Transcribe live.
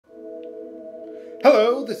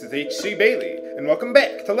Hello, this is H.C. Bailey, and welcome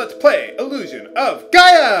back to Let's Play Illusion of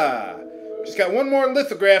Gaia! Just got one more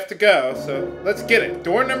lithograph to go, so let's get it.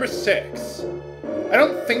 Door number 6. I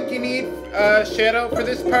don't think you need shadow for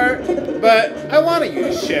this part, but I want to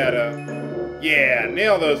use shadow. Yeah,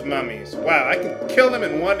 nail those mummies. Wow, I can kill them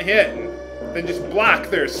in one hit and then just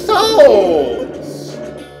block their souls!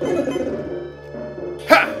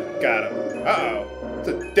 Ha! Got him. Uh-oh. It's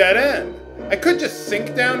a dead end. I could just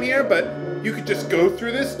sink down here, but you could just go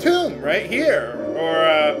through this tomb right here,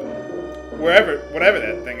 or whatever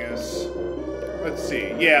that thing is. Let's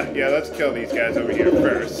see. Yeah, let's kill these guys over here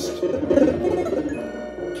first.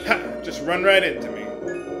 Ha! Just run right into me.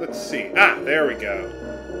 Let's see. Ah, there we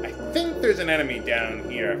go. I think there's an enemy down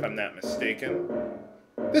here, if I'm not mistaken.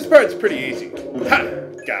 This part's pretty easy. Ha!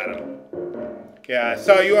 Got him. Yeah, I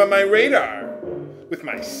saw you on my radar with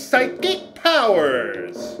my psychic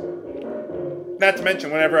powers. Not to mention,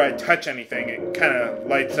 whenever I touch anything, it kind of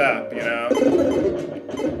lights up, you know?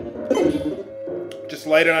 Just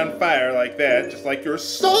light it on fire like that, just like your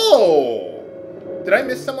soul! Did I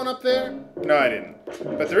miss someone up there? No, I didn't.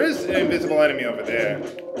 But there is an invisible enemy over there.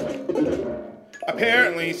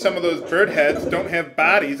 Apparently, some of those bird heads don't have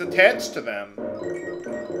bodies attached to them.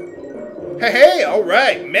 Hey,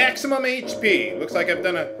 alright, maximum HP. Looks like I've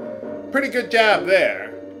done a pretty good job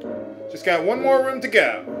there. Just got one more room to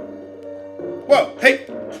go. Whoa, hey!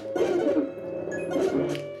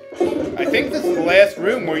 I think this is the last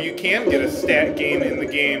room where you can get a stat gain in the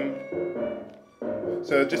game.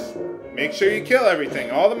 So just make sure you kill everything.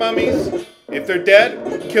 All the mummies, if they're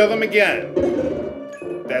dead, kill them again.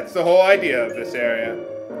 That's the whole idea of this area.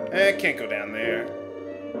 I can't go down there.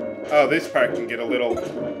 Oh, this part can get a little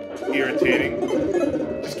irritating.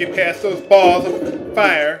 Just get past those balls of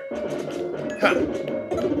fire. Huh.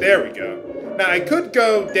 There we go. Now, I could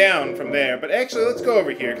go down from there, but actually, let's go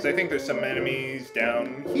over here, because I think there's some enemies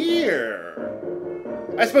down here.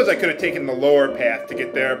 I suppose I could have taken the lower path to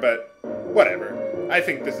get there, but whatever. I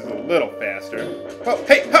think this is a little faster. Oh,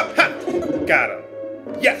 hey, ha, ha! Got him.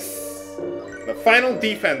 Yes! The final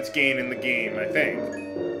defense gain in the game, I think.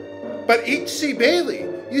 But H.C. Bailey,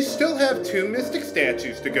 you still have 2 mystic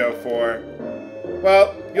statues to go for.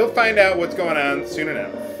 Well, you'll find out what's going on soon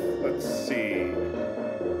enough. Let's see.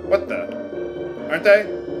 What the? Aren't they?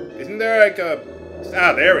 Isn't there like a...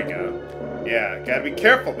 Ah, there we go. Yeah, gotta be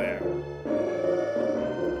careful there.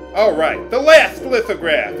 Alright, the last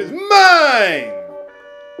lithograph is mine!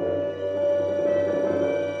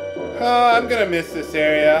 Oh, I'm gonna miss this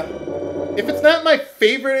area. If it's not my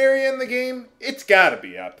favorite area in the game, it's gotta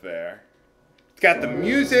be up there. It's got the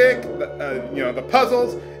music, the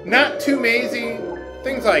puzzles, not too mazy,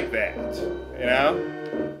 things like that, you know?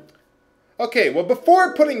 Okay, well,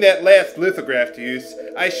 before putting that last lithograph to use,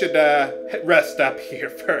 I should rest up here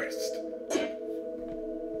first.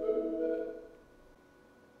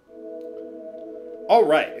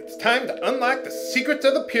 Alright, it's time to unlock the secrets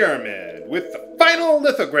of the pyramid with the final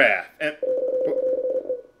lithograph. And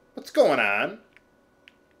what's going on?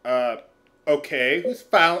 Okay, who's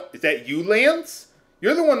found? Is that you, Lance?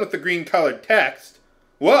 You're the one with the green-colored text.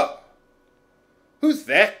 Whoa! Who's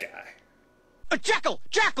that guy? A jackal!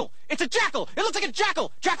 Jackal! It's a jackal! It looks like a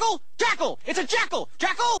jackal! Jackal! Jackal! It's a jackal!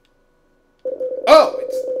 Jackal! Oh,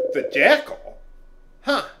 it's the jackal.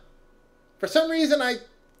 Huh. For some reason, I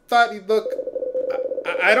thought he'd look,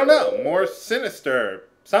 I don't know, more sinister.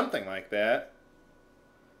 Something like that.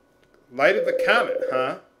 Light of the comet,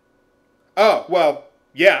 huh? Oh, well,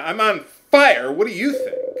 yeah, I'm on fire. What do you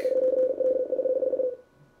think?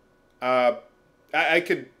 I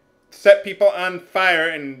could set people on fire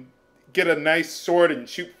and get a nice sword and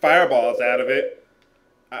shoot fireballs out of it.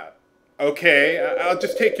 Okay, I'll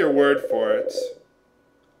just take your word for it.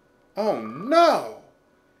 Oh no!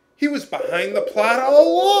 He was behind the plot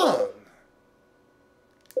all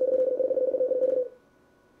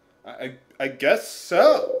along! I guess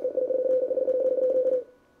so.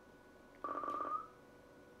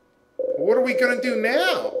 What are we gonna do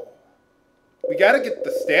now? We gotta get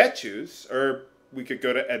the statues, or we could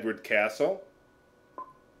go to Edward Castle.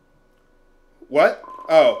 What?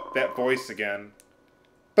 Oh, that voice again.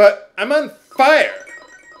 But I'm on fire!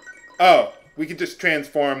 Oh, we can just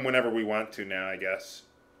transform whenever we want to now, I guess.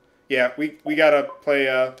 Yeah, we gotta play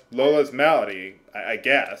Lola's Melody, I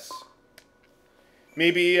guess.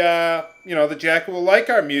 Maybe, the jackal will like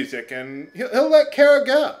our music, and he'll let Kara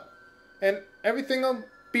go. And everything will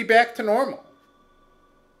be back to normal.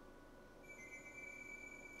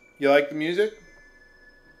 You like the music?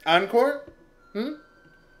 Encore?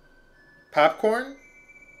 Popcorn?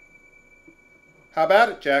 How about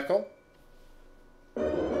it, Jackal?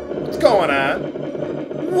 What's going on?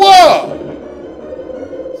 Whoa!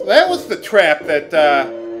 that was the trap that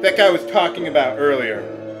that guy was talking about earlier.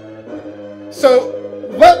 So,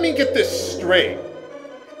 let me get this straight.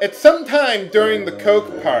 At some time during the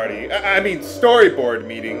Coke party, storyboard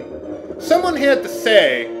meeting, someone had to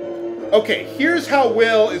say, okay, here's how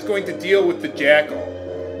Will is going to deal with the jackal.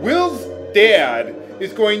 Will's dad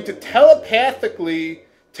is going to telepathically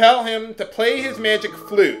tell him to play his magic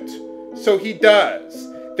flute. So he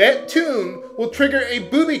does. That tune will trigger a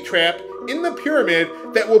booby trap in the pyramid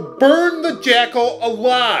that will burn the jackal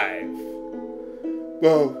alive.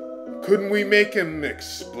 Well, couldn't we make him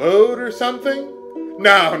explode or something?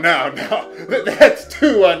 No. That's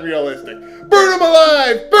too unrealistic. Burn him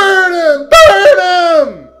alive! Burn him! Burn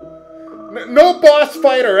him! No boss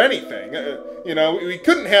fight or anything. We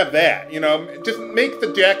couldn't have that. Just make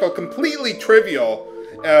the jackal completely trivial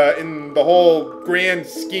in the whole grand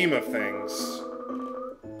scheme of things.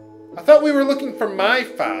 I thought we were looking for my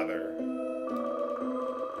father.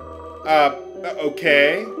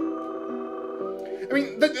 Okay. I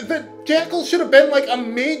mean, the jackal should have been like a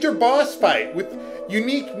major boss fight with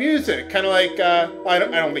unique music, kind of like, I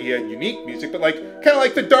don't think he had unique music, but kind of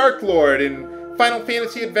like the Dark Lord in Final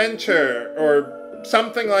Fantasy Adventure, or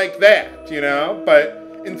something like that, But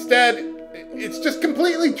instead, it's just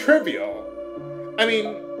completely trivial. I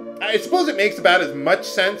mean, I suppose it makes about as much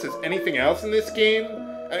sense as anything else in this game.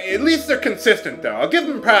 At least they're consistent, though. I'll give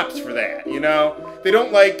them props for that, They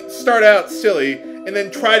don't, start out silly and then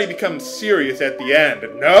try to become serious at the end.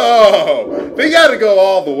 No! They gotta go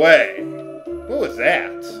all the way. What was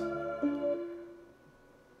that?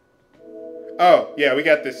 Oh, yeah, we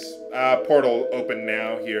got this portal open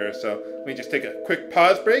now here, so let me just take a quick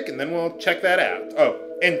pause break, and then we'll check that out. Oh,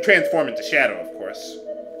 and transform into Shadow, of course.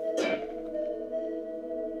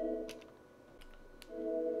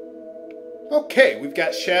 Okay, we've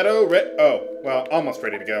got Shadow almost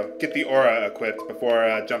ready to go. Get the aura equipped before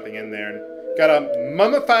jumping in there. And got a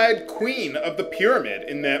mummified queen of the pyramid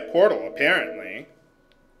in that portal, apparently.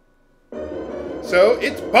 So,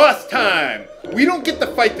 it's boss time! We don't get to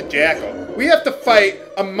fight the jackal. We have to fight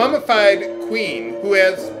a mummified queen who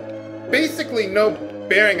has basically no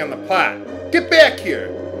bearing on the plot. Get back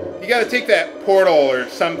here! You gotta take that portal or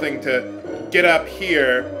something to get up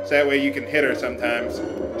here, so that way you can hit her sometimes.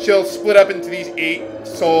 She'll split up into these 8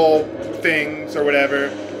 soul things or whatever,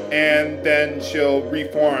 and then she'll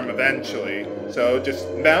reform eventually. So just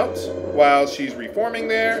mount while she's reforming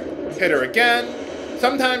there, hit her again.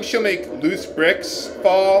 Sometimes she'll make loose bricks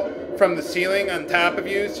fall from the ceiling on top of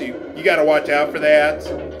you, so you gotta watch out for that.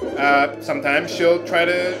 Sometimes she'll try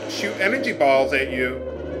to shoot energy balls at you.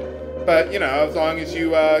 But, as long as you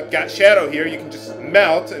got Shadow here, you can just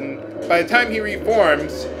melt, and by the time he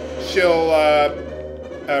reforms, she'll,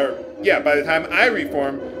 by the time I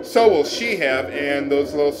reform, so will she have, and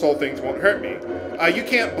those little soul things won't hurt me. You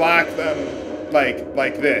can't block them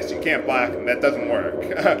like this. You can't block them. That doesn't work.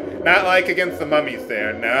 Not like against the mummies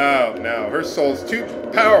there. No. Her soul's too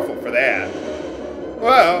powerful for that.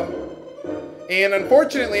 Well, and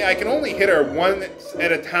unfortunately, I can only hit her once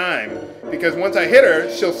at a time, because once I hit her,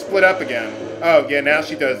 she'll split up again. Oh, yeah, now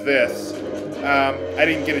she does this. I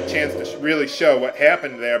didn't get a chance to really show what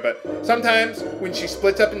happened there, but sometimes when she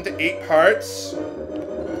splits up into 8 parts,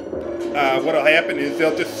 what'll happen is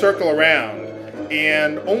they'll just circle around,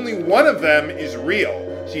 and only one of them is real.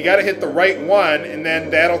 So you gotta hit the right one, and then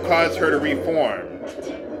that'll cause her to reform.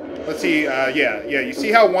 Let's see, you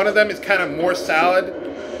see how one of them is kind of more solid?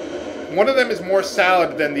 One of them is more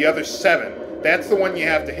solid than the other 7. That's the one you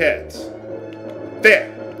have to hit. There,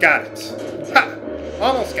 got it. Ha!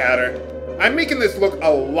 Almost got her. I'm making this look a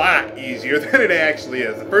lot easier than it actually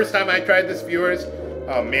is. The first time I tried this, viewers,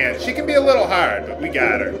 oh man, she can be a little hard, but we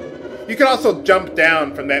got her. You can also jump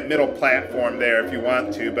down from that middle platform there if you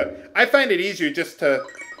want to, but I find it easier just to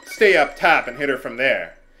stay up top and hit her from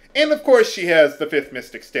there. And of course she has the 5th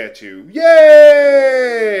Mystic statue.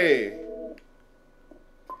 Yay!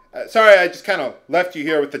 Sorry, I just kind of left you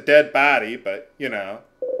here with the dead body, but, Yeah,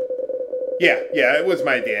 it was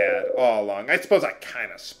my dad all along. I suppose I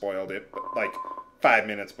kind of spoiled it, like 5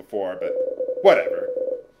 minutes before, but whatever.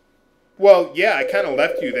 Well, yeah, I kind of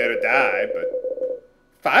left you there to die, but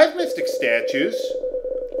 5 mystic statues?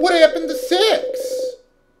 What happened to 6?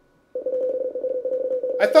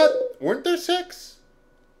 I thought, weren't there 6?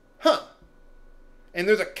 Huh. And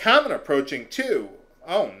there's a comet approaching, too.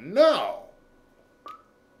 Oh, no.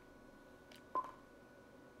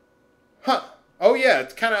 Huh. Oh, yeah,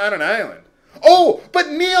 it's kind of on an island. Oh,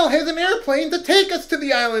 but Neil has an airplane to take us to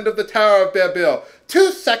the island of the Tower of Babel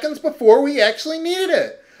 2 seconds before we actually needed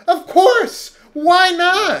it. Of course! Why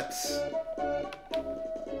not?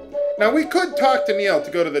 Now, we could talk to Neil to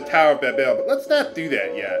go to the Tower of Babel, but let's not do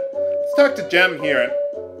that yet. Let's talk to Jem here and...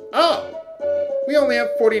 Oh, we only have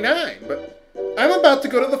 49, but I'm about to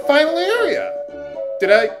go to the final area. Did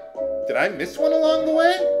I miss one along the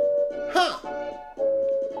way? Huh.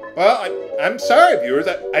 Well, I'm sorry, viewers.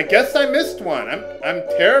 I guess I missed one. I'm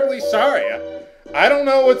terribly sorry. I don't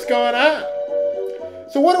know what's going on.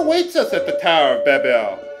 So what awaits us at the Tower of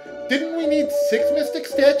Babel? Didn't we need 6 mystic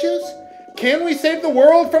statues? Can we save the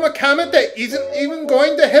world from a comet that isn't even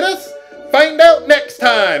going to hit us? Find out next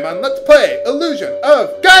time on Let's Play Illusion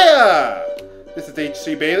of Gaia! This is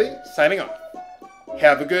H.C. Bailey, signing off.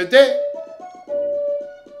 Have a good day.